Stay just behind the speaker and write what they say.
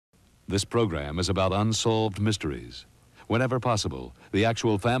This program is about unsolved mysteries. Whenever possible, the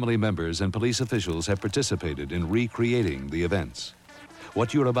actual family members and police officials have participated in recreating the events.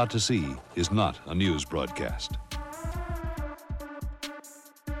 What you're about to see is not a news broadcast.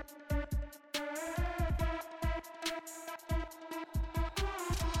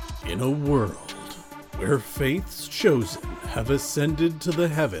 In a world where faith's chosen have ascended to the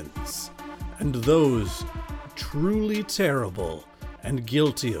heavens, and those truly terrible and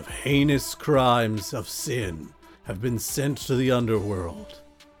guilty of heinous crimes of sin have been sent to the underworld,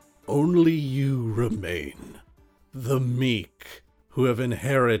 only you remain, the meek who have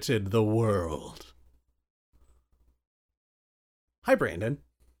inherited the world. Hi, Brandon.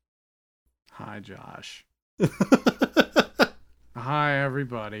 Hi, Josh. Hi,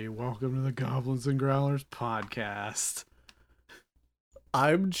 everybody. Welcome to the Goblins and Growlers podcast.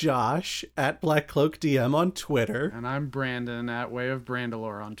 I'm Josh at Black Cloak DM on Twitter. And I'm Brandon at Way of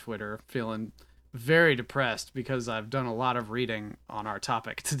Brandalore on Twitter, feeling very depressed because I've done a lot of reading on our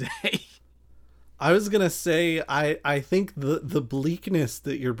topic today. I was going to say, I think the bleakness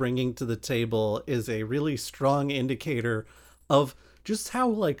that you're bringing to the table is a really strong indicator of just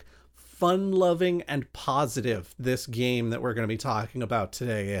how, fun-loving and positive this game that we're going to be talking about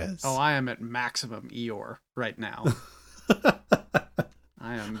today is. Oh, I am at maximum Eeyore right now.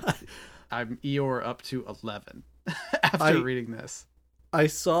 I'm Eeyore up to 11 after reading this. I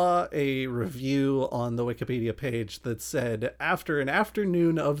saw a review on the Wikipedia page that said, after an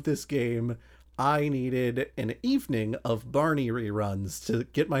afternoon of this game, I needed an evening of Barney reruns to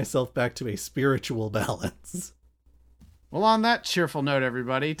get myself back to a spiritual balance. Well, on that cheerful note,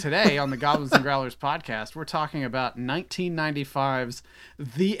 everybody, today on the Goblins and Growlers podcast, we're talking about 1995's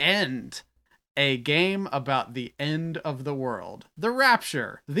The End, a game about the end of the world, the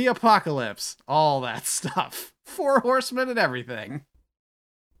rapture, the apocalypse, all that stuff. 4 horsemen and everything.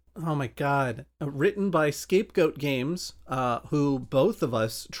 Oh my god. Written by Scapegoat Games, who both of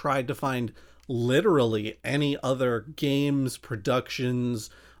us tried to find literally any other games, productions,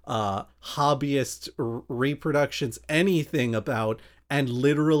 hobbyist reproductions, anything about, and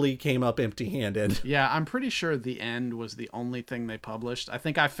literally came up empty-handed. Yeah, I'm pretty sure The End was the only thing they published. I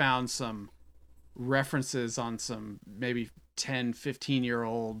think I found some references on some maybe 10,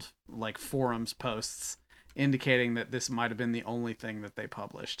 15-year-old forums posts indicating that this might have been the only thing that they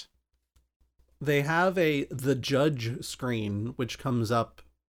published. They have the judge screen, which comes up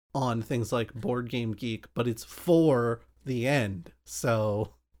on things like Board Game Geek, but it's for The End,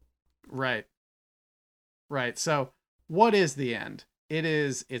 so... Right. So, what is The End? It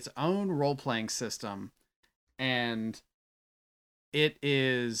is its own role-playing system, and it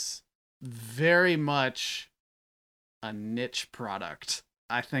is very much a niche product.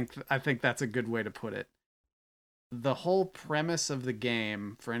 I think that's a good way to put it. The whole premise of the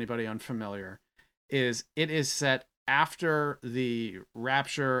game, for anybody unfamiliar, is it is set after the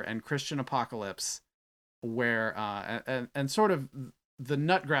rapture and Christian apocalypse, where and sort of the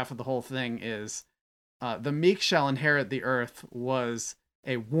nut graph of the whole thing is the meek shall inherit the earth was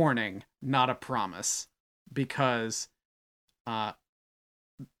a warning, not a promise, because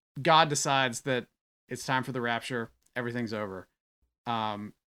God decides that it's time for the rapture, everything's over.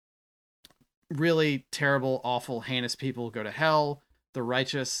 Really terrible, awful, heinous people go to hell. The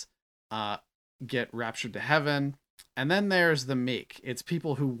righteous get raptured to heaven. And then there's the meek. It's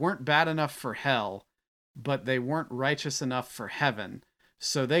people who weren't bad enough for hell, but they weren't righteous enough for heaven.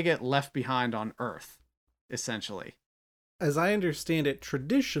 So they get left behind on earth, essentially. As I understand it,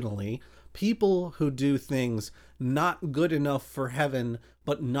 traditionally, people who do things not good enough for heaven,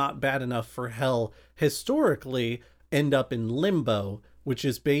 but not bad enough for hell, historically end up in limbo, which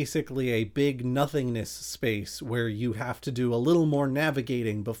is basically a big nothingness space where you have to do a little more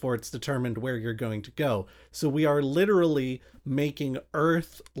navigating before it's determined where you're going to go. So we are literally making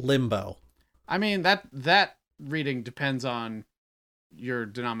Earth limbo. I mean, that reading depends on your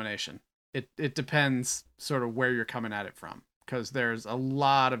denomination. It depends sort of where you're coming at it from, because there's a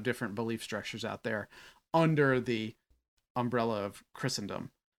lot of different belief structures out there under the umbrella of Christendom.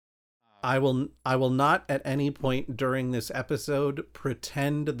 I will not at any point during this episode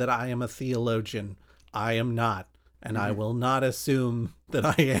pretend that I am a theologian. I am not, and I will not assume that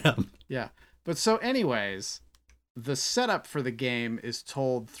I am. Yeah. But so anyways, the setup for the game is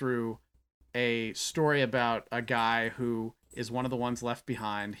told through a story about a guy who is one of the ones left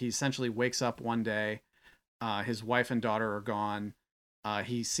behind. He essentially wakes up one day, his wife and daughter are gone.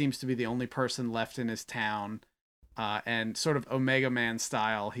 He seems to be the only person left in his town. And sort of Omega Man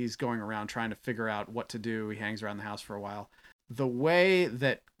style, he's going around trying to figure out what to do. He hangs around the house for a while. The way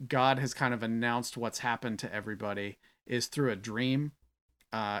that God has kind of announced what's happened to everybody is through a dream.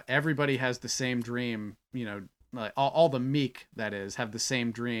 everybody has the same dream, like all the meek, that is, have the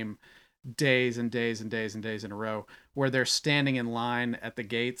same dream days and days and days and days in a row, where they're standing in line at the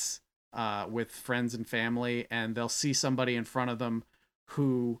gates with friends and family, and they'll see somebody in front of them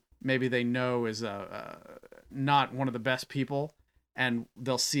who maybe they know is not one of the best people, and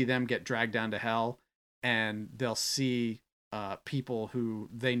they'll see them get dragged down to hell, and they'll see people who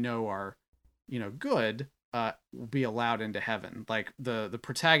they know are, good, be allowed into heaven. Like the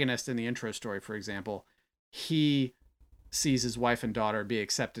protagonist in the intro story, for example, he sees his wife and daughter be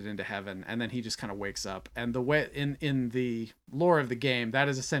accepted into heaven, and then he just kind of wakes up. And the way in the lore of the game, that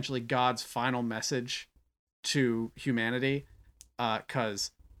is essentially God's final message to humanity,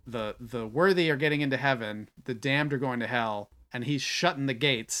 because the worthy are getting into heaven, the damned are going to hell, and he's shutting the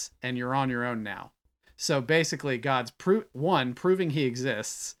gates, and you're on your own now. So basically, God's one, proving he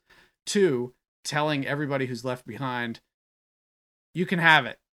exists, two, telling everybody who's left behind, you can have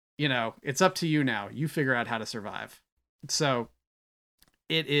it. It's up to you now. You figure out how to survive. So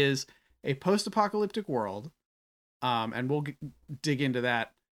it is a post-apocalyptic world, and we'll dig into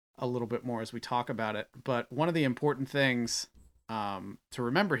that a little bit more as we talk about it. But one of the important things to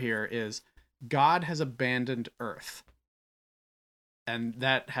remember here is God has abandoned Earth. And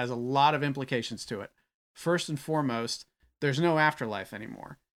that has a lot of implications to it. First and foremost, there's no afterlife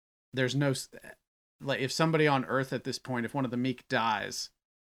anymore. There's no, like, if somebody on Earth at this point, if one of the meek dies,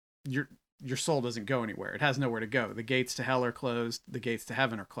 your soul doesn't go anywhere. It has nowhere to go. The gates to hell are closed. The gates to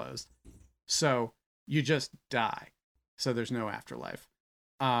heaven are closed. So you just die. So there's no afterlife.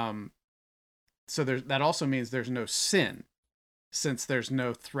 So that also means there's no sin, since there's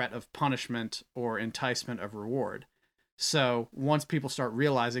no threat of punishment or enticement of reward. So once people start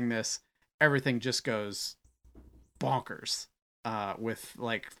realizing this, everything just goes bonkers. With,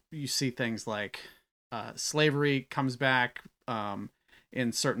 like, you see things like slavery comes back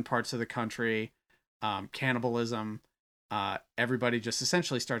in certain parts of the country, cannibalism. Everybody just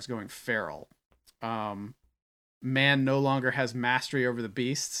essentially starts going feral. Man no longer has mastery over the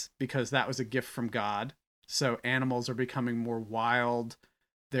beasts, because that was a gift from God. So animals are becoming more wild.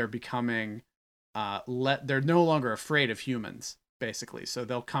 They're becoming they're no longer afraid of humans, basically. So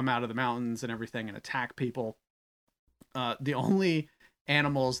they'll come out of the mountains and everything and attack people. The only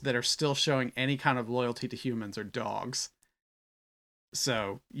animals that are still showing any kind of loyalty to humans are dogs.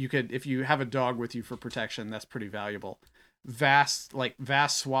 So if you have a dog with you for protection, that's pretty valuable. Vast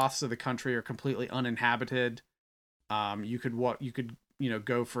swaths of the country are completely uninhabited. You could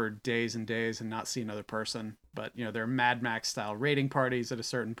go for days and days and not see another person. But there are Mad Max style raiding parties at a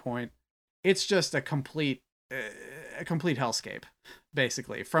certain point. It's just a complete hellscape,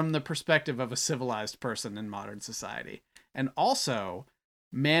 basically, from the perspective of a civilized person in modern society. And also,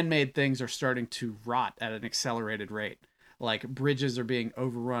 man-made things are starting to rot at an accelerated rate. Like, bridges are being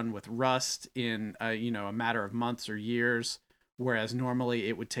overrun with rust in a matter of months or years, whereas normally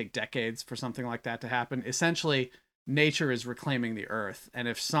it would take decades for something like that to happen. Essentially, nature is reclaiming the earth, and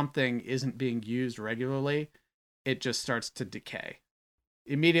if something isn't being used regularly, it just starts to decay.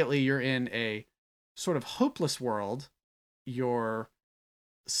 Immediately, you're in a sort of hopeless world. Your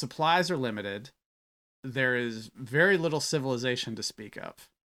supplies are limited. There is very little civilization to speak of.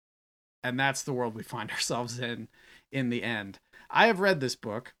 And that's the world we find ourselves in the end. I have read this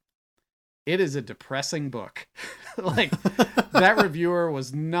book. It is a depressing book. Like, that reviewer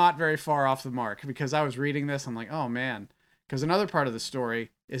was not very far off the mark, because I was reading this, I'm like, oh man. Because another part of the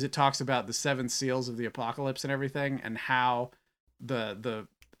story is it talks about the 7 seals of the apocalypse and everything, and how the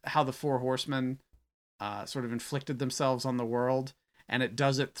four horsemen sort of inflicted themselves on the world, and it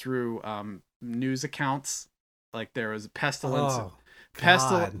does it through news accounts. Like, there was pestilence. Oh,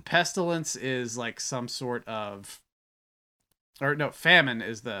 Pestilence is like some sort of, or no, famine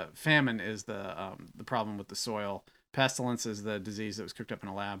is the problem with the soil. Pestilence is the disease that was cooked up in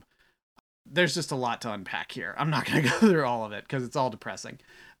a lab. There's just a lot to unpack here. I'm not going to go through all of it because it's all depressing.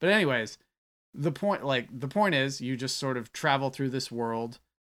 But anyways, the point is, you just sort of travel through this world,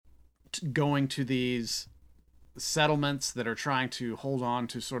 going to these settlements that are trying to hold on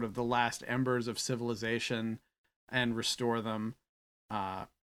to sort of the last embers of civilization and restore them.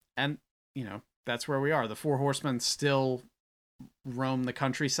 And that's where we are. The four horsemen still roam the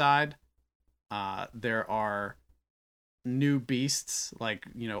countryside. There are new beasts, like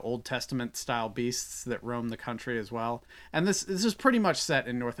Old Testament style beasts, that roam the country as well. And this is pretty much set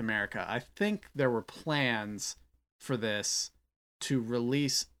in North America. I think there were plans for this to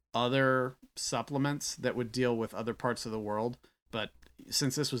release other supplements that would deal with other parts of the world, but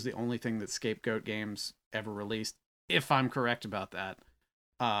since this was the only thing that Scapegoat Games ever released, if I'm correct about that,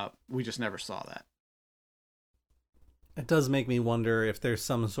 we just never saw that. It does make me wonder if there's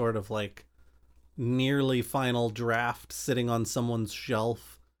some sort of like nearly final draft sitting on someone's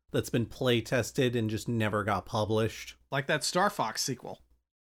shelf that's been play tested and just never got published. Like that Star Fox sequel.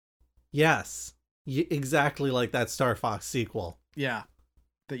 Yes, exactly like that Star Fox sequel. Yeah,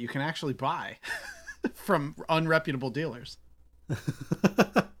 that you can actually buy from unreputable dealers.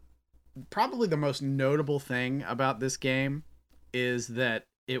 Probably the most notable thing about this game is that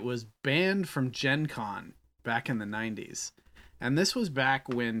it was banned from Gen Con back in the 90s. And this was back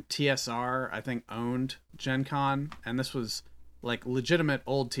when TSR, I think, owned Gen Con. And this was like legitimate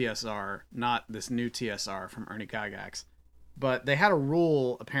old TSR, not this new TSR from Ernie Gygax. But they had a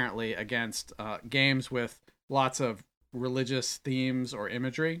rule, apparently, against games with lots of religious themes or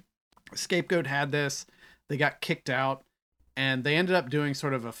imagery. Scapegoat had this. They got kicked out. And they ended up doing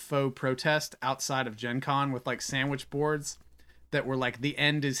sort of a faux protest outside of Gen Con with like sandwich boards that were like, the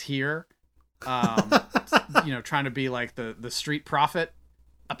end is here. Trying to be like the street prophet.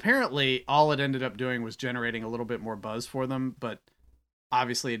 Apparently, all it ended up doing was generating a little bit more buzz for them, but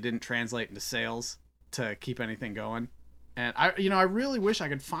obviously it didn't translate into sales to keep anything going. And I really wish I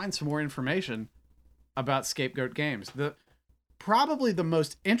could find some more information about Scapegoat Games. Probably the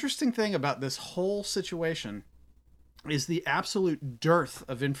most interesting thing about this whole situation is the absolute dearth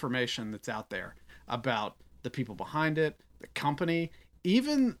of information that's out there about the people behind it, the company,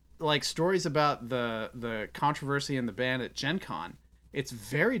 even like stories about the controversy and the ban at Gen Con. It's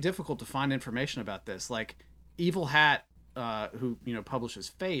very difficult to find information about this. Like Evil Hat, who publishes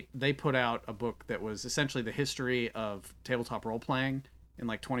Fate, they put out a book that was essentially the history of tabletop role playing in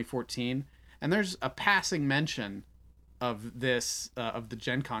like 2014, and there's a passing mention of this of the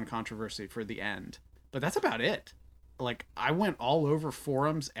Gen Con controversy for the end, but that's about it. Like I went all over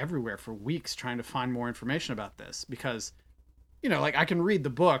forums everywhere for weeks trying to find more information about this because like I can read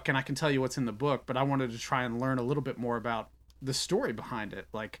the book and I can tell you what's in the book, but I wanted to try and learn a little bit more about the story behind it.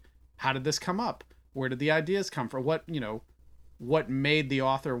 Like, how did this come up? Where did the ideas come from? What made the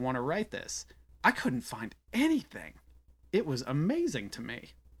author want to write this? I couldn't find anything. It was amazing to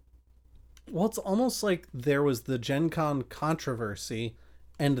me. Well, it's almost like there was the Gen Con controversy,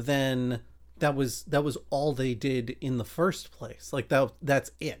 and then that was all they did in the first place. Like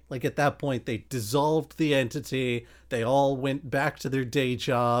that's it. Like at that point they dissolved the entity. They all went back to their day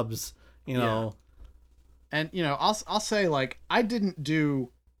jobs, And I'll say, like, I didn't do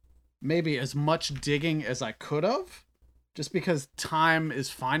maybe as much digging as I could have just because time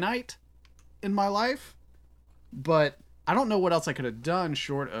is finite in my life. But I don't know what else I could have done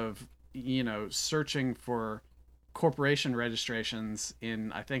short of, searching for corporation registrations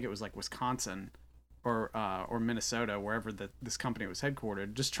in, I think it was like Wisconsin or Minnesota, wherever this company was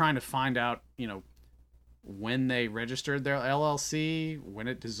headquartered, just trying to find out, when they registered their LLC, when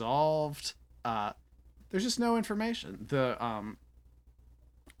it dissolved. There's just no information.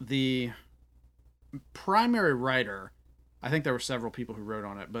 The primary writer, I think there were several people who wrote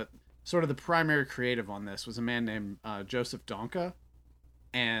on it, but sort of the primary creative on this was a man named Joseph Donka,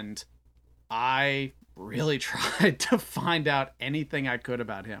 and I really tried to find out anything I could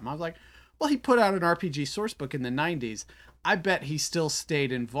about him. I was like, well, he put out an RPG sourcebook in the 90s. I bet he still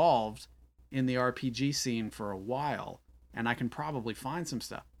stayed involved in the RPG scene for a while, and I can probably find some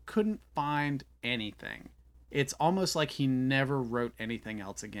stuff. Couldn't find anything. It's almost like he never wrote anything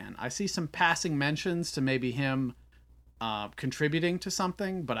else again. I see some passing mentions to maybe him contributing to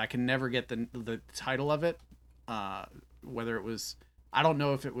something, but I can never get the title of it. Whether it was, I don't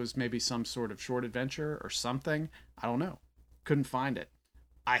know if it was maybe some sort of short adventure or something. I don't know. Couldn't find it.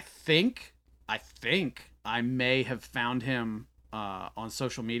 I think I may have found him on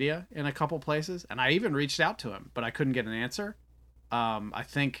social media in a couple places, and I even reached out to him, but I couldn't get an answer. I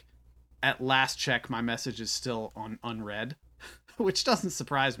think at last check, my message is still on unread, which doesn't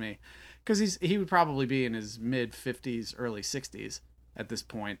surprise me because he would probably be in his mid 50s, early 60s at this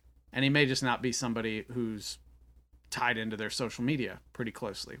point, and he may just not be somebody who's tied into their social media pretty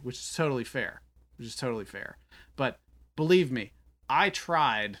closely, which is totally fair. But believe me, I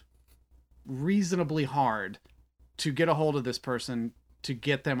tried reasonably hard to get a hold of this person, to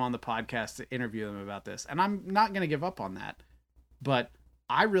get them on the podcast, to interview them about this, and I'm not going to give up on that. But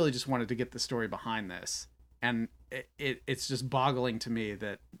I really just wanted to get the story behind this. And it's just boggling to me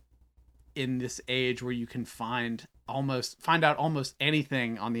that in this age where you can find out almost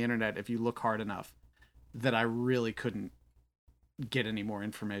anything on the internet if you look hard enough, that I really couldn't get any more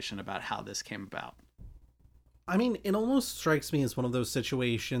information about how this came about. I mean, it almost strikes me as one of those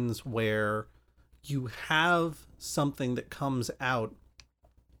situations where you have something that comes out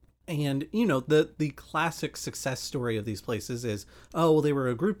And, you know, the classic success story of these places is, oh, well, they were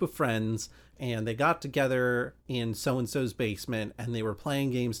a group of friends and they got together in so-and-so's basement and they were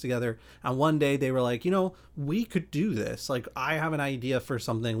playing games together. And one day they were like, you know, we could do this. Like, I have an idea for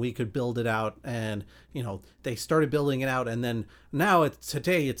something. We could build it out. And, you know, they started building it out. And then now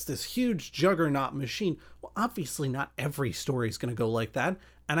today it's this huge juggernaut machine. Well, obviously not every story is going to go like that.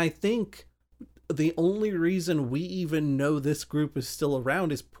 And I think the only reason we even know this group is still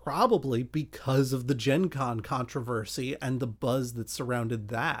around is probably because of the Gen Con controversy and the buzz that surrounded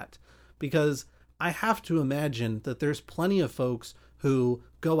that. Because I have to imagine that there's plenty of folks who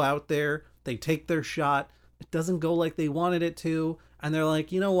go out there, they take their shot, it doesn't go like they wanted it to, and they're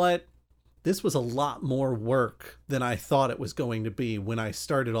like, you know what? This was a lot more work than I thought it was going to be when I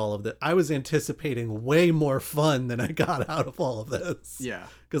started all of this. I was anticipating way more fun than I got out of all of this. Yeah.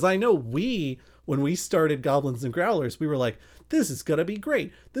 Because I know when we started Goblins and Growlers, we were like, this is going to be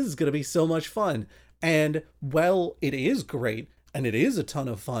great. This is going to be so much fun. And while it is great and it is a ton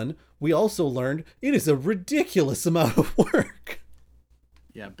of fun, we also learned it is a ridiculous amount of work.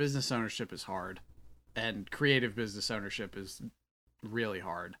 Yeah, business ownership is hard. And creative business ownership is really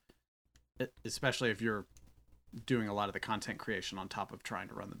hard. Especially if you're doing a lot of the content creation on top of trying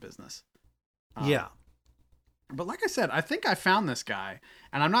to run the business. Yeah. But like I said, I think I found this guy,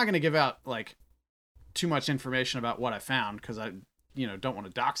 and I'm not going to give out like too much information about what I found because I, don't want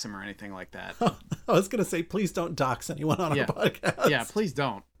to dox him or anything like that. I was going to say, please don't dox anyone on our podcast. Yeah, please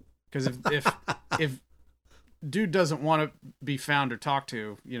don't. Because if dude doesn't want to be found or talked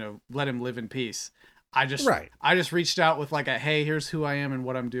to, let him live in peace. I just reached out with like hey, here's who I am and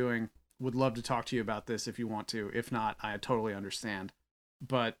what I'm doing. Would love to talk to you about this if you want to. If not, I totally understand.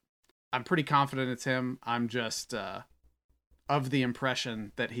 But I'm pretty confident it's him. I'm just of the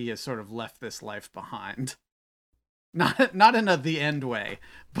impression that he has sort of left this life behind. Not in a the end way,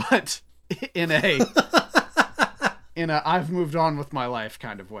 but in a I've moved on with my life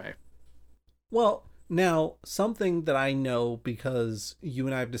kind of way. Well, now something that I know because you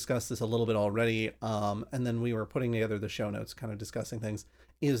and I have discussed this a little bit already, and then we were putting together the show notes, kind of discussing things,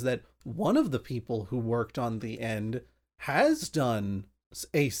 is that one of the people who worked on the end has done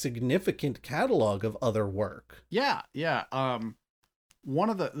a significant catalog of other work. Yeah. One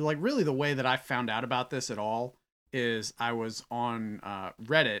of the, like, really the way that I found out about this at all is I was on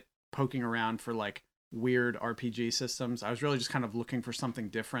Reddit poking around for like weird RPG systems. I was really just kind of looking for something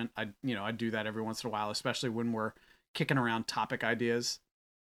different. I do that every once in a while, especially when we're kicking around topic ideas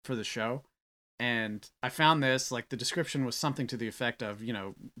for the show. And I found this, like, the description was something to the effect of,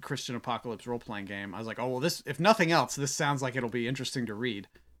 Christian apocalypse role-playing game. I was like, oh, well, this, if nothing else, this sounds like it'll be interesting to read.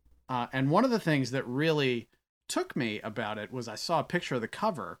 And one of the things that really took me about it was I saw a picture of the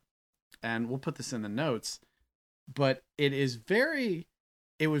cover, and we'll put this in the notes, but it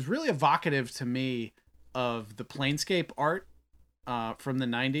was really evocative to me of the Planescape art from the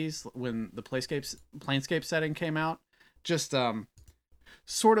 90s when the Planescape setting came out. Just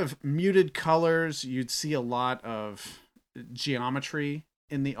sort of muted colors. You'd see a lot of geometry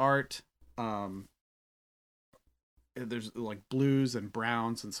in the art. There's like blues and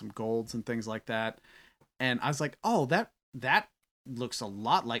browns and some golds and things like that. And I was like, oh, that looks a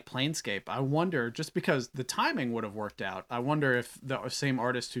lot like Planescape. I wonder, just because the timing would have worked out, I wonder if the same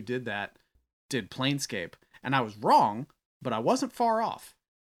artist who did that did Planescape. And I was wrong, but I wasn't far off.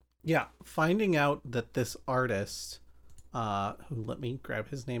 Yeah, finding out that this artist, who, let me grab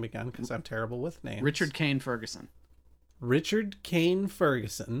his name again because I'm terrible with names. Richard Kane Ferguson,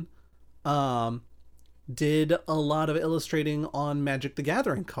 did a lot of illustrating on Magic the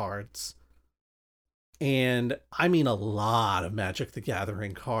Gathering cards. And I mean a lot of Magic the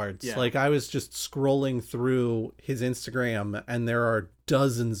Gathering cards. Yeah. Like, I was just scrolling through his Instagram and there are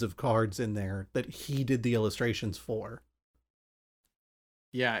dozens of cards in there that he did the illustrations for.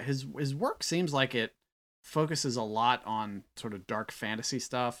 Yeah, his work seems like it focuses a lot on sort of dark fantasy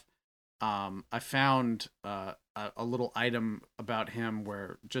stuff. I found a little item about him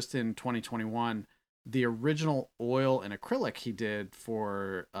where just in 2021, the original oil and acrylic he did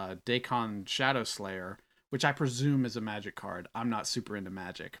for Daikon Shadow Slayer, which I presume is a Magic card. I'm not super into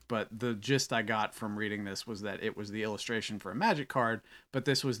Magic, but the gist I got from reading this was that it was the illustration for a Magic card, but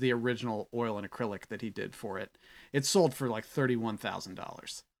this was the original oil and acrylic that he did for it. It sold for like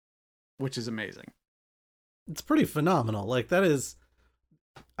 $31,000, which is amazing. It's pretty phenomenal. Like, that is,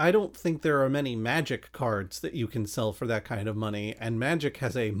 I don't think there are many Magic cards that you can sell for that kind of money, and Magic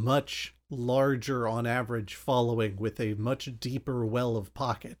has a much larger on average following with a much deeper well of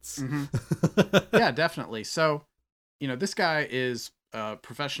pockets. Mm-hmm. Yeah, definitely. So, this guy is a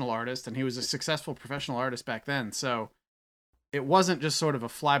professional artist, and he was a successful professional artist back then. So it wasn't just sort of a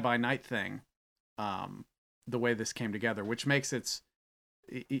fly by night thing. The way this came together, which makes its,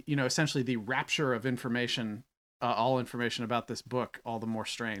 essentially the rapture of information, all information about this book, all the more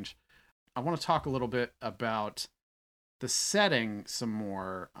strange. I want to talk a little bit about the setting some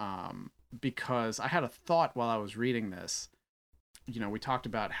more, because I had a thought while I was reading this. We talked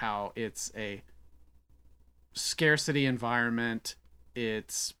about how it's a scarcity environment,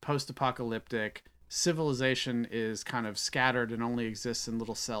 it's post-apocalyptic, civilization is kind of scattered and only exists in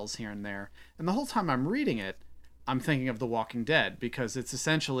little cells here and there. And the whole time I'm reading it, I'm thinking of The Walking Dead, because it's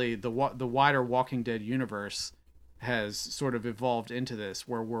essentially the wider Walking Dead universe has sort of evolved into this,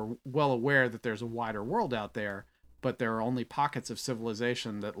 where we're well aware that there's a wider world out there, but there are only pockets of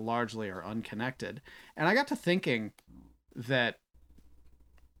civilization that largely are unconnected. And I got to thinking that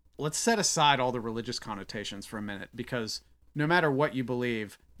let's set aside all the religious connotations for a minute, because no matter what you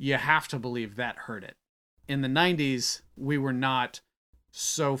believe, you have to believe that hurt it. In the 90s, we were not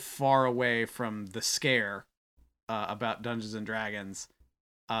so far away from the scare about Dungeons and Dragons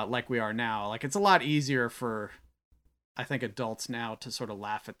like we are now. Like, it's a lot easier for, I think, adults now to sort of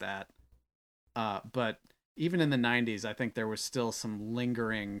laugh at that. But even in the 90s, I think there was still some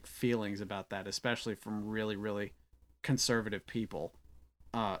lingering feelings about that, especially from really, really conservative people.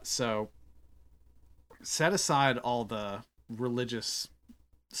 So set aside all the religious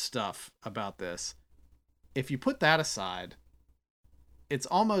stuff about this. If you put that aside, it's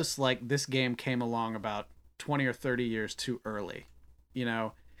almost like this game came along about 20 or 30 years too early.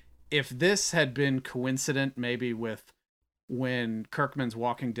 If this had been coincident maybe with when Kirkman's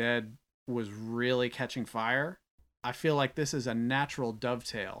Walking Dead was really catching fire, I feel like this is a natural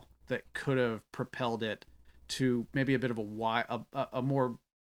dovetail that could have propelled it to maybe a bit of a more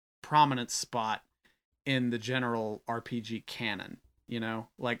prominent spot in the general RPG canon.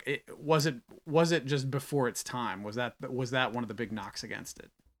 Like, was it just before its time? Was that one of the big knocks against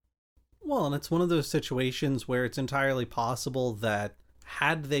it? Well, and it's one of those situations where it's entirely possible that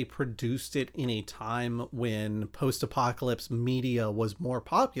had they produced it in a time when post-apocalypse media was more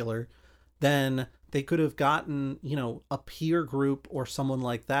popular, then they could have gotten, a peer group or someone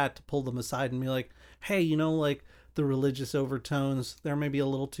like that to pull them aside and be like, hey, like, the religious overtones, they're maybe a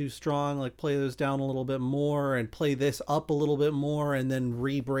little too strong, like, play those down a little bit more and play this up a little bit more and then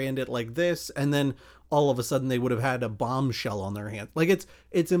rebrand it like this. And then all of a sudden they would have had a bombshell on their hands. Like,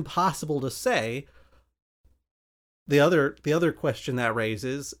 it's impossible to say. The other question that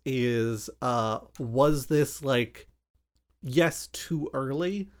raises is, was this, like, yes, too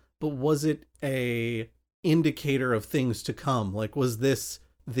early, but was it a indicator of things to come? Like, was this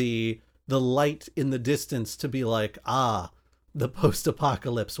the light in the distance to be like, the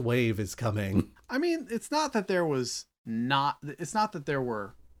post-apocalypse wave is coming? I mean, it's not that there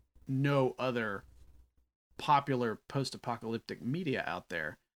were no other popular post-apocalyptic media out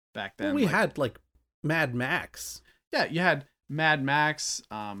there back then. Well, we had, like, Mad Max. Yeah, you had Mad Max.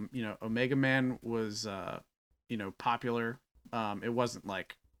 Omega Man was, popular. It wasn't,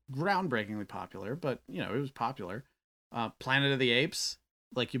 like, groundbreakingly popular, but, it was popular. Planet of the Apes,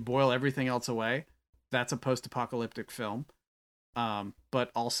 like, you boil everything else away, that's a post-apocalyptic film.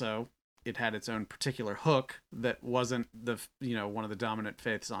 But also it had its own particular hook that wasn't one of the dominant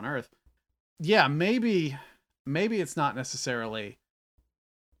faiths on Earth. Yeah, maybe it's not necessarily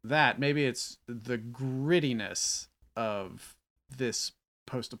that. Maybe it's the grittiness of this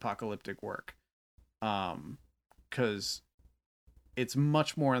post-apocalyptic work. 'Cause it's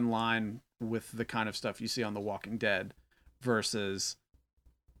much more in line with the kind of stuff you see on The Walking Dead versus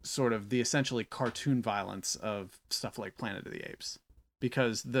sort of the essentially cartoon violence of stuff like Planet of the Apes.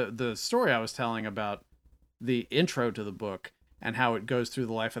 Because the story I was telling about the intro to the book and how it goes through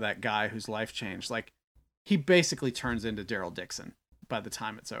the life of that guy whose life changed, like, he basically turns into Daryl Dixon by the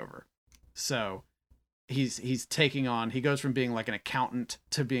time it's over. So he's taking on, he goes from being like an accountant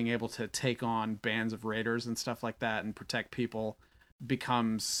to being able to take on bands of raiders and stuff like that and protect people,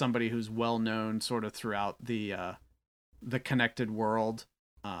 becomes somebody who's well known sort of throughout the connected world.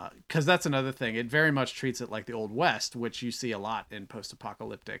 Because that's another thing. It very much treats it like the Old West, which you see a lot in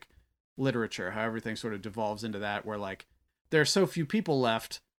post-apocalyptic literature, how everything sort of devolves into that, where, like, there are so few people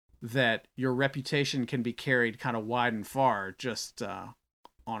left that your reputation can be carried kind of wide and far just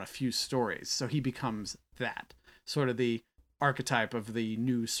on a few stories. So he becomes that, sort of the archetype of the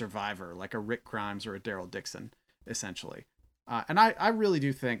new survivor, like a Rick Grimes or a Daryl Dixon, essentially. And I really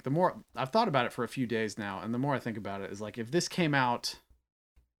do think, the more I've thought about it for a few days now, and the more I think about it, is like, if this came out,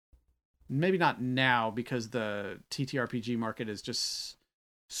 maybe not now, because the TTRPG market is just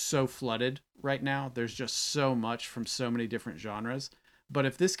so flooded right now. There's just so much from so many different genres. But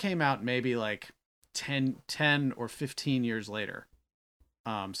if this came out maybe like 10 or 15 years later.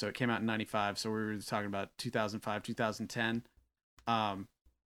 So it came out in 95. So we were talking about 2005, 2010.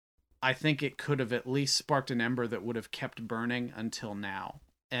 I think it could have at least sparked an ember that would have kept burning until now.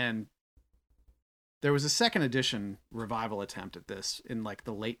 And there was a second edition revival attempt at this in like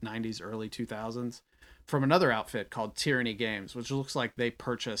the late 90s, early 2000s from another outfit called Tyranny Games, which looks like they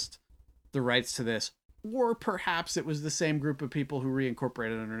purchased the rights to this, or perhaps it was the same group of people who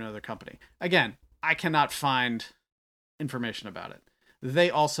reincorporated under another company. Again, I cannot find information about it. They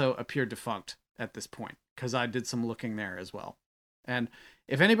also appeared defunct at this point because I did some looking there as well. And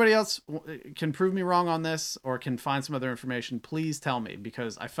if anybody else can prove me wrong on this or can find some other information, please tell me,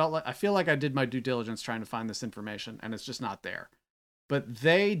 because I feel like I did my due diligence trying to find this information and it's just not there. But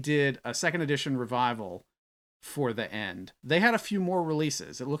they did a second edition revival for the end. They had a few more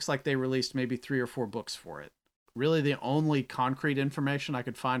releases. It looks like they released maybe 3 or 4 books for it. Really, the only concrete information I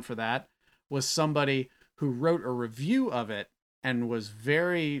could find for that was somebody who wrote a review of it and was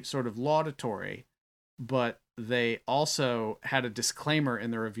very sort of laudatory, but they also had a disclaimer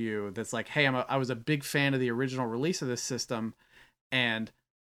in the review that's like, hey, I was a big fan of the original release of this system, and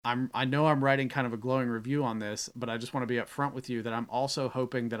I know I'm writing kind of a glowing review on this, but I just want to be upfront with you that I'm also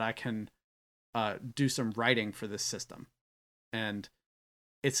hoping that I can do some writing for this system. And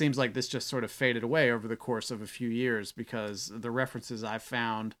it seems like this just sort of faded away over the course of a few years, because the references I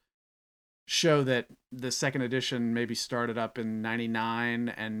found show that the second edition maybe started up in 99,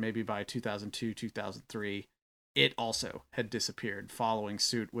 and maybe by 2002, 2003, it also had disappeared following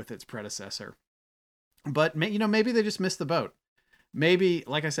suit with its predecessor. But, maybe they just missed the boat. Maybe,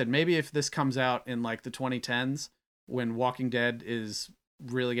 like I said, maybe if this comes out in like the 2010s, when Walking Dead is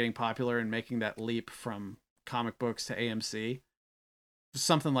really getting popular and making that leap from comic books to AMC,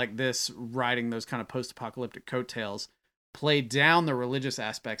 something like this, riding those kind of post-apocalyptic coattails, play down the religious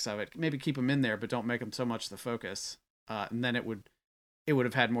aspects of it, maybe keep them in there, but don't make them so much the focus. And then it would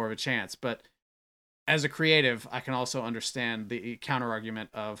have had more of a chance. But as a creative, I can also understand the counter argument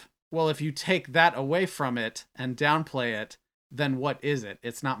of, well, if you take that away from it and downplay it, then what is it?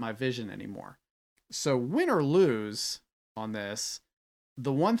 It's not my vision anymore. So win or lose on this,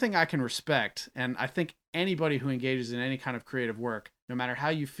 the one thing I can respect, and I think anybody who engages in any kind of creative work, no matter how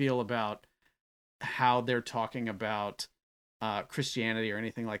you feel about how they're talking about Christianity or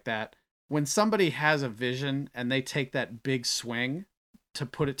anything like that, when somebody has a vision and they take that big swing to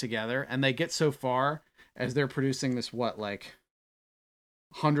put it together, and they get so far as they're producing this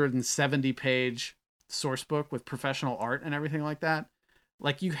 170 page source book with professional art and everything like that,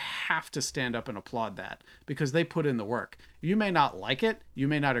 like, you have to stand up and applaud that, because they put in the work. You may not like it, you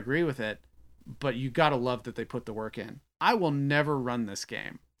may not agree with it, but you gotta love that they put the work in. I will never run this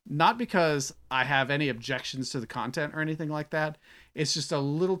game. Not because I have any objections to the content or anything like that. It's just a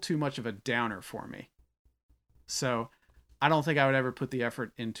little too much of a downer for me. So I don't think I would ever put the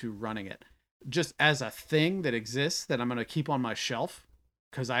effort into running it. Just as a thing that exists that I'm going to keep on my shelf,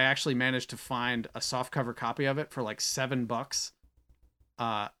 because I actually managed to find a softcover copy of it for like $7,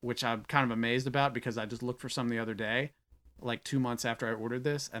 which I'm kind of amazed about, because I just looked for some the other day, like 2 months after I ordered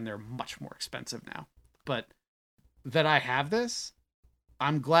this, and they're much more expensive now. But that I have this,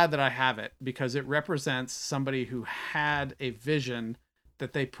 I'm glad that I have it, because it represents somebody who had a vision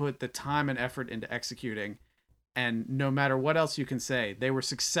that they put the time and effort into executing. And no matter what else you can say, they were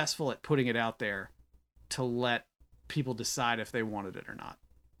successful at putting it out there to let people decide if they wanted it or not.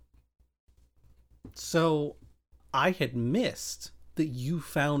 So I had missed that you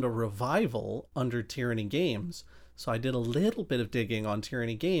found a revival under Tyranny Games. So I did a little bit of digging on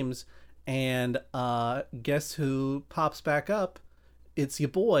Tyranny Games, and guess who pops back up? It's your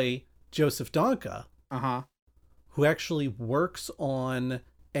boy, Joseph Donka, who actually works on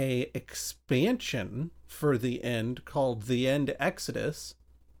a expansion for the End called The End Exodus,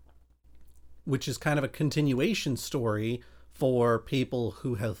 which is kind of a continuation story for people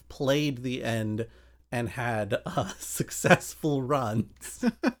who have played The End and had successful runs.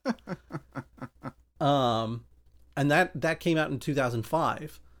 And that came out in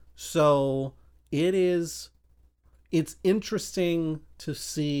 2005. So it's interesting to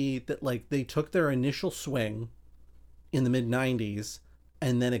see that, like, they took their initial swing in the mid-90s,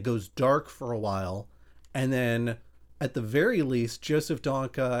 and then it goes dark for a while, and then at the very least Joseph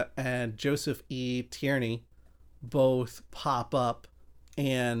Donka and Joseph E. Tierney both pop up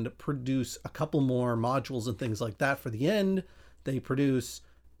and produce a couple more modules and things like that for the End. They produce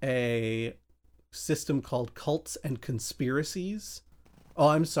a system called Cults and Conspiracies. Oh,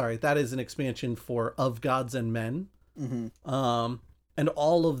 I'm sorry, that is an expansion for Of Gods and Men. And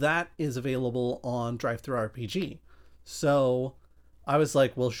all of that is available on DriveThru RPG. So I was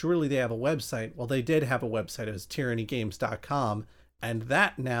like, well, surely they have a website. Well, they did have a website. It was tyrannygames.com. And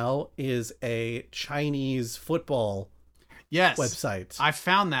that now is a Chinese football Yes. website. I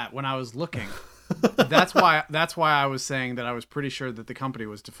found that when I was looking. That's why I was saying that I was pretty sure that the company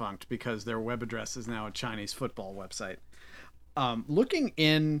was defunct, because their web address is now a Chinese football website. Looking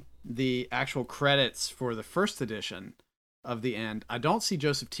in the actual credits for the first edition of The End, I don't see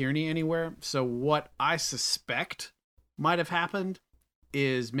Joseph Tierney anywhere. So what I suspect might have happened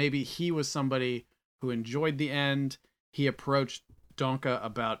is maybe he was somebody who enjoyed The End. He approached Donka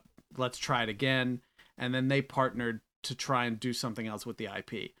about, let's try it again. And then they partnered to try and do something else with the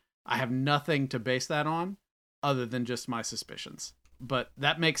IP. I have nothing to base that on other than just my suspicions. But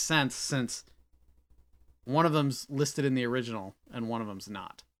that makes sense, since one of them's listed in the original and one of them's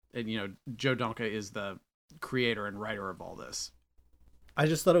not. And, Joe Donka is the creator and writer of all this. I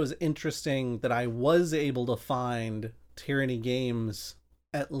just thought it was interesting that I was able to find Tyranny Games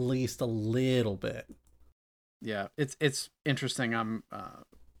at least a little bit. Yeah, it's interesting. I'm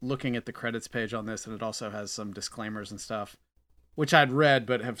looking at the credits page on this, and it also has some disclaimers and stuff, which I'd read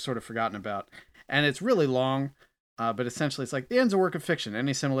but have sort of forgotten about. And it's really long, but essentially it's like, The End's a work of fiction.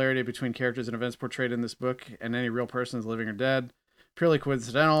 Any similarity between characters and events portrayed in this book and any real persons, living or dead, purely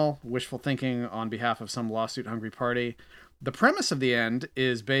coincidental, wishful thinking on behalf of some lawsuit-hungry party. The premise of The End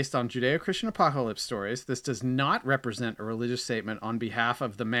is based on Judeo-Christian apocalypse stories. This does not represent a religious statement on behalf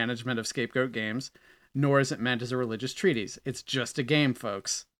of the management of Scapegoat Games, nor is it meant as a religious treatise. It's just a game,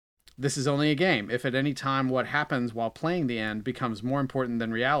 folks. This is only a game. If at any time what happens while playing The End becomes more important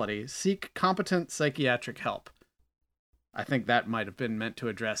than reality, seek competent psychiatric help. I think that might have been meant to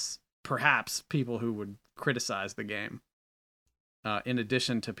address, perhaps, people who would criticize the game, in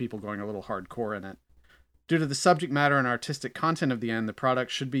addition to people going a little hardcore in it. Due to the subject matter and artistic content of The End, the product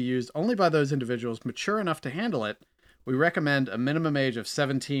should be used only by those individuals mature enough to handle it. We recommend a minimum age of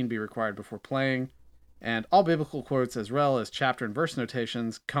 17 be required before playing. And all biblical quotes, as well as chapter and verse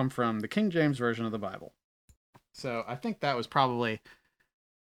notations, come from the King James Version of the Bible. So I think that was probably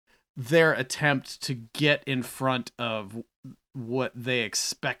their attempt to get in front of what they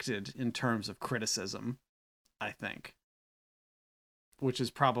expected in terms of criticism, I think. Which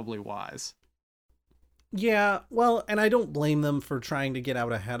is probably wise. Yeah, well, and I don't blame them for trying to get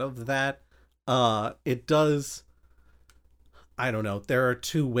out ahead of that. It does... I don't know. There are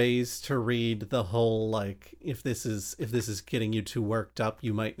two ways to read the whole, like, if this is getting you too worked up,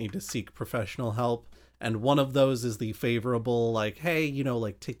 you might need to seek professional help. And one of those is the favorable, like, hey,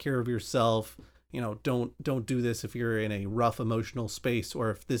 like, take care of yourself. Don't do this if you're in a rough emotional space,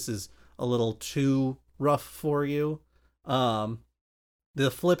 or if this is a little too rough for you. The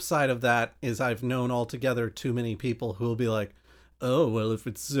flip side of that is I've known altogether too many people who will be like, oh, well, if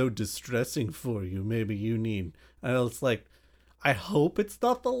it's so distressing for you, maybe you need... And it's like, I hope it's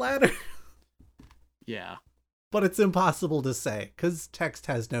not the latter. Yeah. But it's impossible to say, because text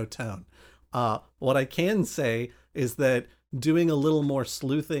has no tone. What I can say is that doing a little more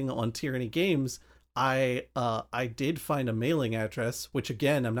sleuthing on Tyranny Games, I did find a mailing address, which,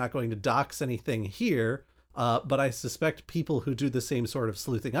 again, I'm not going to dox anything here, but I suspect people who do the same sort of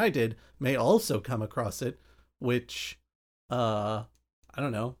sleuthing I did may also come across it, which, I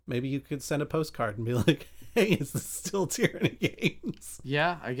don't know, maybe you could send a postcard and be like, hey, is this still Tyranny Games?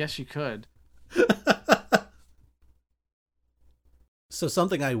 Yeah, I guess you could. So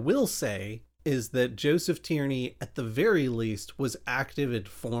something I will say is that Joseph Tierney, at the very least, was active at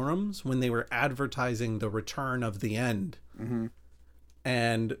forums when they were advertising the return of The End. Mm-hmm.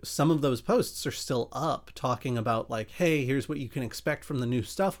 And some of those posts are still up, talking about, like, hey, here's what you can expect from the new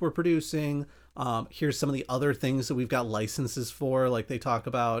stuff we're producing. Here's some of the other things that we've got licenses for. Like, they talk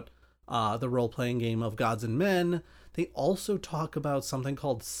about the role-playing game of Gods and Men. They also talk about something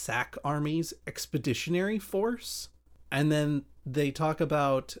called Sack Army's Expeditionary Force. And then they talk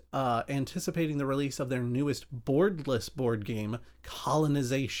about anticipating the release of their newest boardless board game,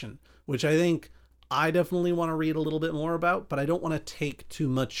 Colonization, which I think I definitely want to read a little bit more about, but I don't want to take too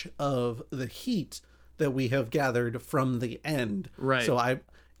much of the heat that we have gathered from The End. Right. So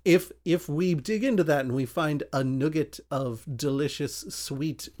if we dig into that and we find a nugget of delicious,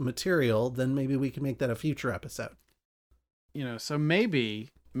 sweet material, then maybe we can make that a future episode. So maybe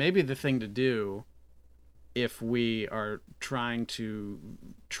the thing to do, if we are trying to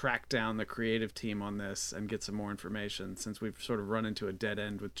track down the creative team on this and get some more information, since we've sort of run into a dead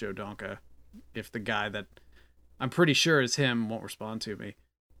end with Joe Donka, if the guy that I'm pretty sure is him won't respond to me,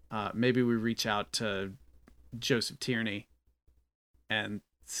 maybe we reach out to Joseph Tierney and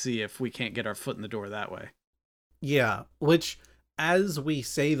see if we can't get our foot in the door that way. Yeah, which, as we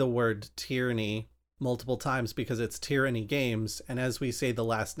say the word tyranny, multiple times because it's Tyranny Games, and as we say the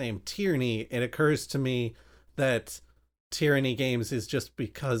last name Tierney, it occurs to me that Tyranny Games is just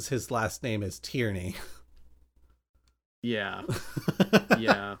because his last name is Tierney. Yeah.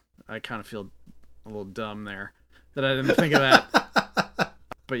 Yeah. I kind of feel a little dumb there that I didn't think of that.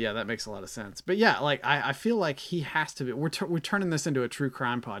 But yeah, that makes a lot of sense. But yeah, like I feel like he has to be. We're turning this into a true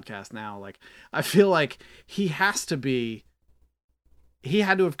crime podcast now. Like I feel like he has to be. He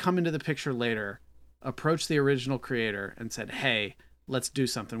had to have come into the picture later, approached the original creator, and said, "Hey, let's do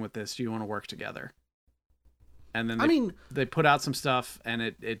something with this. Do you want to work together?" And then they put out some stuff, and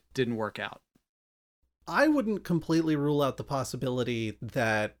it didn't work out. I wouldn't completely rule out the possibility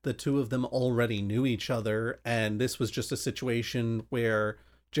that the two of them already knew each other, and this was just a situation where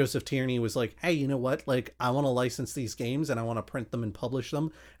Joseph Tierney was like, hey, you know what? Like, I want to license these games and I want to print them and publish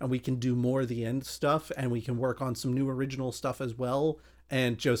them, and we can do more of the end stuff, and we can work on some new original stuff as well.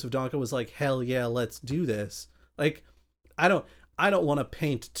 And Joseph Donka was like, hell yeah, let's do this. Like, I don't want to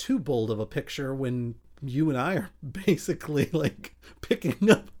paint too bold of a picture when you and I are basically like picking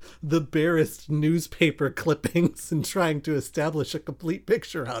up the barest newspaper clippings and trying to establish a complete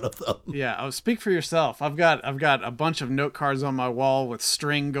picture out of them. Yeah, speak for yourself. I've got a bunch of note cards on my wall with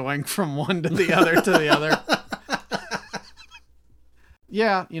string going from one to the other to the other.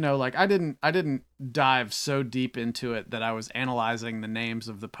 Yeah, like I didn't dive so deep into it that I was analyzing the names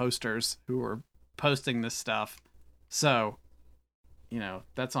of the posters who were posting this stuff. So,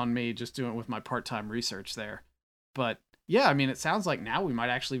 that's on me just doing it with my part-time research there. But yeah, I mean, it sounds like now we might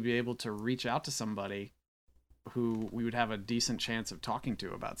actually be able to reach out to somebody who we would have a decent chance of talking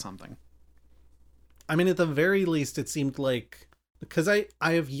to about something. I mean, at the very least, it seemed like, because I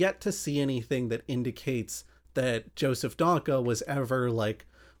have yet to see anything that indicates that Joseph Donka was ever like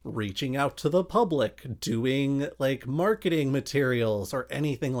reaching out to the public, doing like marketing materials or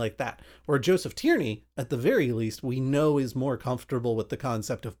anything like that. Or Joseph Tierney, at the very least, we know is more comfortable with the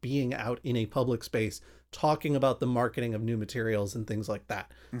concept of being out in a public space, talking about the marketing of new materials and things like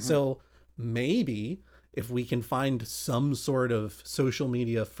that. Mm-hmm. So maybe if we can find some sort of social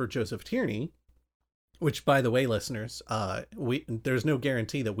media for Joseph Tierney, which, by the way, listeners, there's no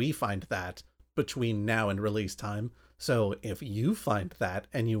guarantee that we find that between now and release time. So if you find that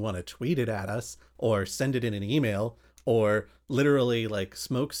and you want to tweet it at us or send it in an email or literally like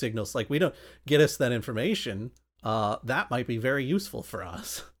smoke signals, like we don't get us that information, that might be very useful for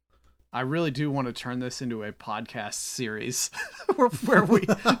us. I really do want to turn this into a podcast series where we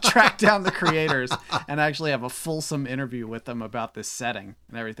track down the creators and actually have a fulsome interview with them about this setting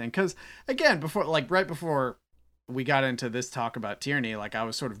and everything. Because again, right before we got into this talk about Tierney, like I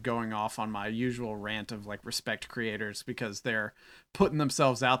was sort of going off on my usual rant of like respect creators because they're putting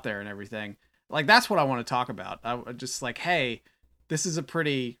themselves out there and everything. Like that's what I want to talk about. I just like, hey, this is a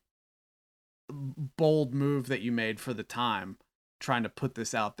pretty bold move that you made for the time, trying to put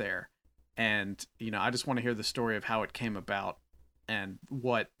this out there. And, I just want to hear the story of how it came about and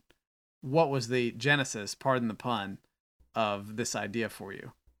what was the genesis, pardon the pun, of this idea for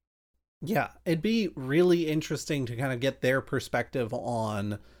you. Yeah, it'd be really interesting to kind of get their perspective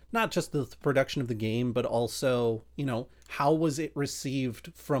on not just the production of the game, but also, how was it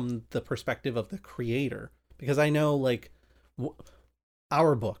received from the perspective of the creator? Because I know, like,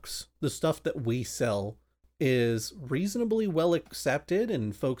 our books, the stuff that we sell, is reasonably well accepted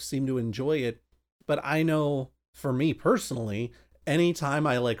and folks seem to enjoy it. But I know, for me personally, anytime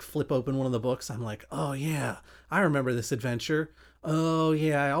I, like, flip open one of the books, I'm like, oh, yeah, I remember this adventure. Oh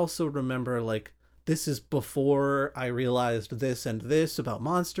yeah, I also remember like this is before I realized this and this about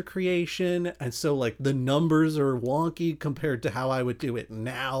monster creation, and so like the numbers are wonky compared to how I would do it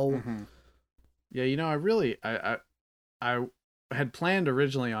now. Mm-hmm. Yeah, I had planned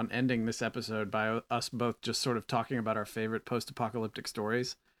originally on ending this episode by us both just sort of talking about our favorite post-apocalyptic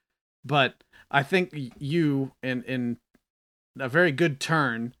stories, but I think you in a very good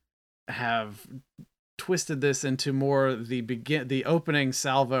turn have twisted this into more the opening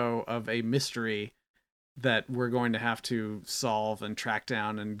salvo of a mystery that we're going to have to solve and track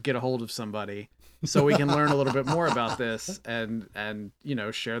down and get a hold of somebody so we can learn a little bit more about this and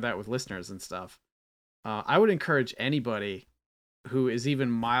share that with listeners and stuff. I would encourage anybody who is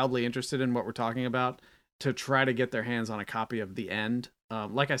even mildly interested in what we're talking about to try to get their hands on a copy of The End.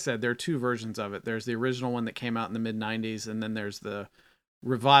 Like I said, there are two versions of it. There's the original one that came out in the mid-90s, and then there's the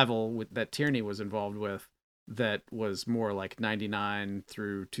revival that Tierney was involved with that was more like 99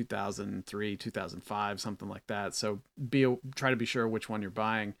 through 2003, 2005, something like that. So try to be sure which one you're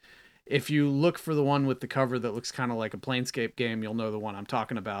buying. If you look for the one with the cover that looks kind of like a Planescape game, you'll know the one I'm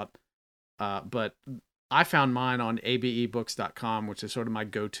talking about. But I found mine on abebooks.com, which is sort of my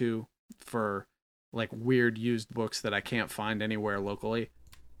go-to for like weird used books that I can't find anywhere locally.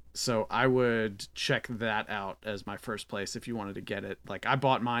 So I would check that out as my first place if you wanted to get it. Like I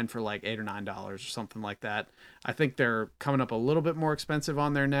bought mine for like $8 or $9 or something like that. I think they're coming up a little bit more expensive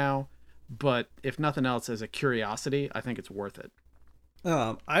on there now, but if nothing else, as a curiosity, I think it's worth it.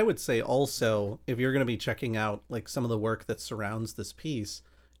 I would say also, if you're going to be checking out like some of the work that surrounds this piece,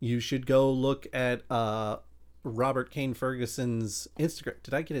 you should go look at Robert Kane Ferguson's Instagram.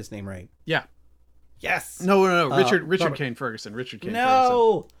 Did I get his name right? Yeah. Yes. No. Richard Kane Ferguson. Richard Kane Ferguson.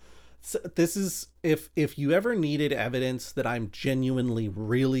 No. So this is if you ever needed evidence that I'm genuinely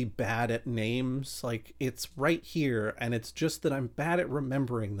really bad at names, like it's right here, and it's just that I'm bad at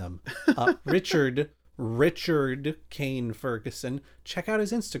remembering them. Richard Kane Ferguson. Check out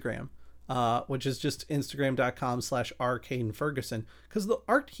his Instagram, which is just instagram.com/rkaneferguson, because the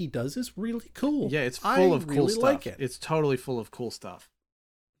art he does is really cool. Yeah, it's full of cool stuff. Like it. It's totally full of cool stuff.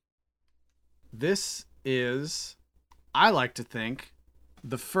 This is, I like to think,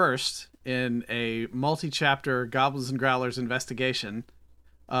 the first in a multi-chapter Goblins and Growlers investigation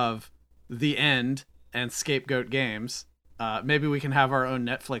of The End and Scapegoat Games. Maybe we can have our own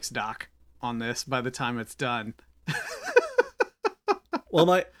Netflix doc on this by the time it's done.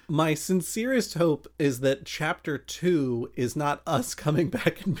 Well, my sincerest hope is that chapter 2 is not us coming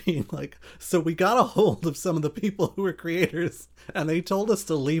back and being like, so we got a hold of some of the people who were creators and they told us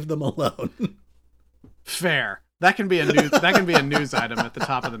to leave them alone. Fair. That can be a news item at the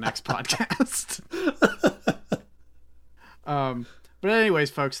top of the next podcast. But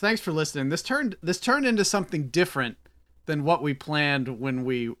anyways, folks, thanks for listening. This turned into something different than what we planned when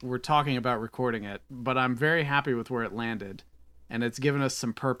we were talking about recording it, but I'm very happy with where it landed, and it's given us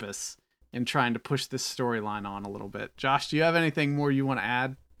some purpose in trying to push this storyline on a little bit. Josh, do you have anything more you want to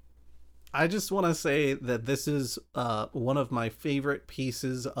add? I just want to say that this is one of my favorite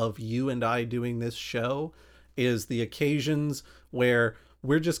pieces of you and I doing this show, is the occasions where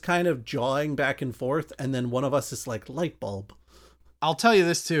we're just kind of jawing back and forth, and then one of us is like, light bulb. I'll tell you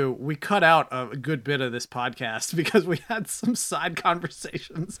this too. We cut out a good bit of this podcast because we had some side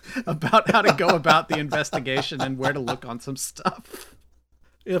conversations about how to go about the investigation and where to look on some stuff.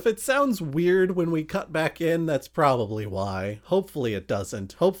 If it sounds weird when we cut back in, that's probably why. Hopefully it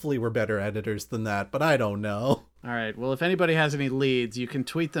doesn't. Hopefully we're better editors than that, but I don't know. All right. Well, if anybody has any leads, you can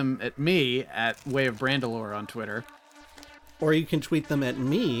tweet them at me at Way of Brandalore on Twitter. Or you can tweet them at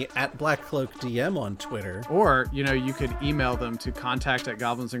me at BlackCloakDM on Twitter. Or, you could email them to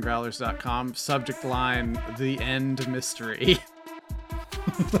contact@goblinsandgrowlers.com, subject line, The End Mystery.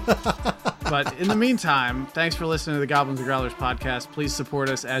 But in the meantime, thanks for listening to the Goblins and Growlers podcast. Please support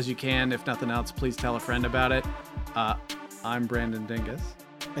us as you can. If nothing else, please tell a friend about it. I'm Brandon Dingus.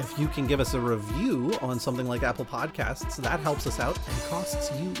 If you can give us a review on something like Apple Podcasts, that helps us out and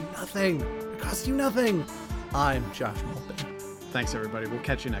costs you nothing. It costs you nothing. I'm Josh Malton. Thanks, everybody. We'll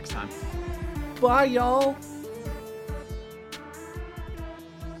catch you next time. Bye, y'all.